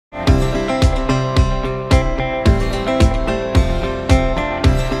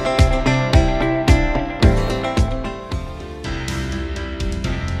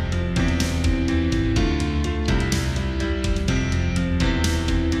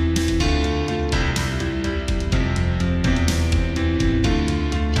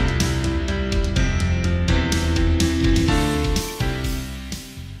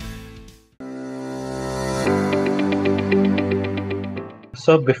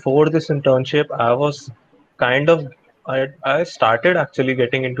So before this internship, I was kind of I started actually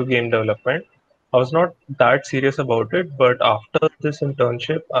getting into game development. I was not that serious about it, but after this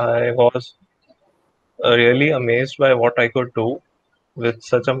internship, I was really amazed by what I could do with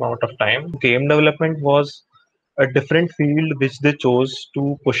such amount of time. Game development was a different field which they chose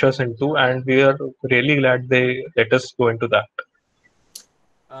to push us into, and we are really glad they let us go into that.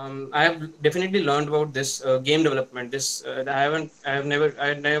 I have definitely learned about this game development. I had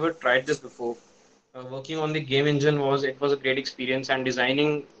never tried this before. Working on the game engine was a great experience, and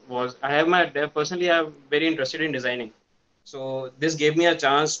designing was. Personally, I'm very interested in designing. So this gave me a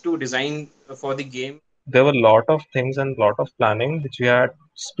chance to design for the game. There were a lot of things and lot of planning which we had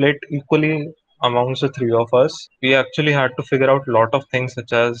split equally amongst the three of us. We actually had to figure out a lot of things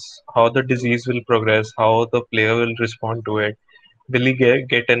such as how the disease will progress, how the player will respond to it. Will he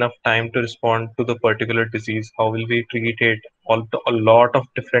get enough time to respond to the particular disease? How will we treat it? A lot of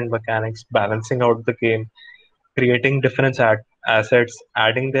different mechanics, balancing out the game, creating different assets,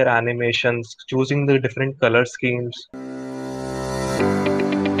 adding their animations, choosing the different color schemes.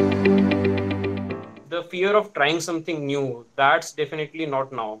 The fear of trying something new, that's definitely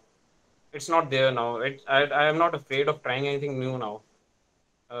not now. It's not there now. I am not afraid of trying anything new now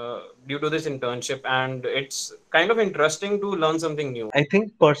due to this internship, and it's kind of interesting to learn something new. I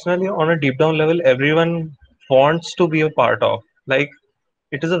think personally, on a deep down level, everyone wants to be a part of. Like,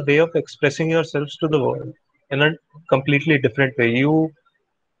 it is a way of expressing yourselves to the world in a completely different way. You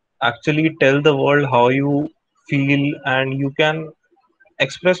actually tell the world how you feel, and you can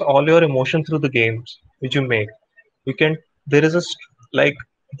express all your emotion through the games which you make. You can there is a like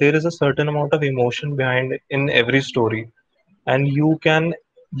there is a certain amount of emotion behind in every story, and you can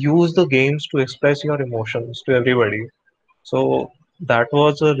use the games to express your emotions to everybody. So that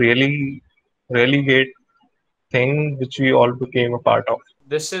was a really great thing which we all became a part of.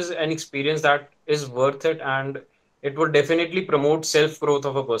 This is an experience that is worth it, and it would definitely promote self growth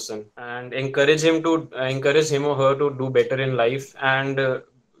of a person and encourage him or her to do better in life and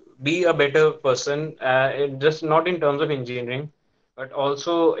be a better person, just not in terms of engineering, but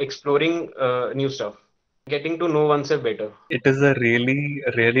also exploring new stuff, getting to know oneself better. It is a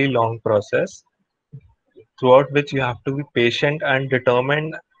really long process throughout which you have to be patient and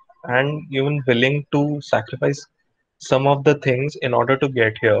determined and even willing to sacrifice some of the things in order to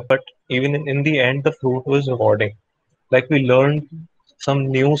get here. But even in the end, the fruit was rewarding. Like, we learned some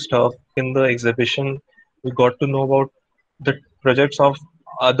new stuff in the exhibition. We got to know about the projects of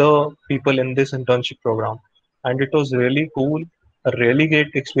other people in this internship program, and it was really cool, a really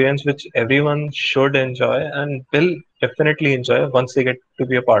great experience which everyone should enjoy and will definitely enjoy once they get to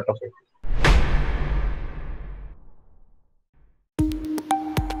be a part of it.